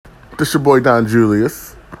This your boy Don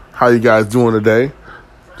Julius. How you guys doing today?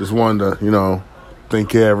 Just wanted to,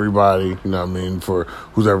 thank everybody, for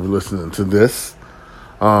who's ever listening to this.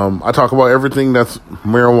 I talk about everything that's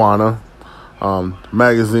marijuana,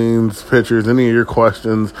 magazines, pictures, any of your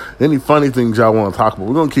questions, any funny things y'all want to talk about.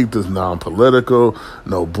 We're going to keep this non-political,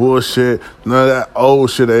 no bullshit, none of that old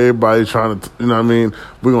shit everybody trying to, We're going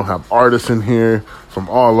to have artists in here from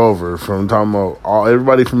all over, from talking about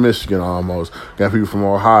everybody from Michigan almost. Got people from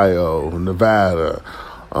Ohio, Nevada,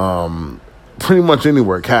 pretty much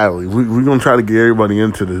anywhere, Cali. We're going to try to get everybody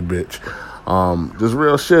into this bitch. Just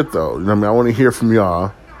real shit, though. I want to hear from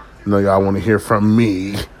y'all. Y'all want to hear from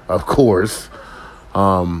me, of course.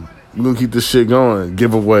 We're going to keep this shit going.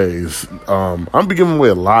 Giveaways. I'm going to be giving away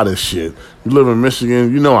a lot of shit. You live in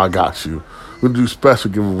Michigan, I got you. We'll do special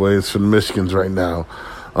giveaways for the Michigans right now.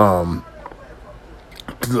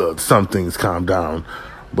 Some things calm down.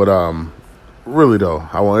 But really, though,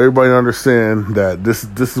 I want everybody to understand that this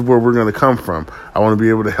is where we're going to come from. I want to be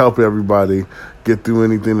able to help everybody get through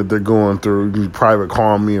anything that they're going through. You can private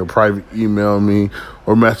call me or private email me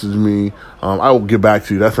or message me. I will get back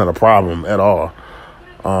to you. That's not a problem at all.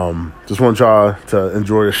 Just want y'all to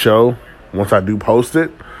enjoy the show once I do post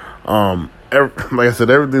it. Like I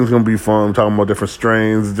said, everything's going to be fun. I'm talking about different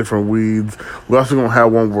strains, different weeds. We're also going to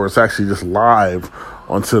have one where it's actually just live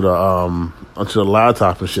onto the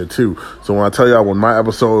laptop and shit too. So when I tell y'all when my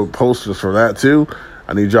episode posters for that too,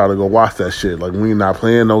 I need y'all to go watch that shit. Like, we not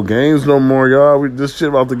playing no games no more, y'all. This shit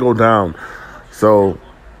about to go down. So,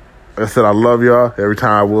 like I said, I love y'all. Every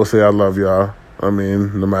time I will say I love y'all. No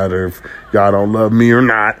matter if y'all don't love me or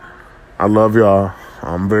not, I love y'all.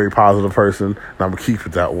 I'm a very positive person, and I'm going to keep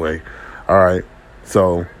it that way. All right.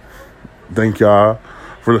 So, thank y'all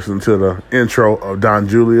for listening to the intro of Don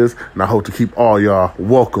Julius, and I hope to keep all y'all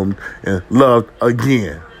welcomed and loved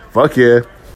again. Fuck yeah.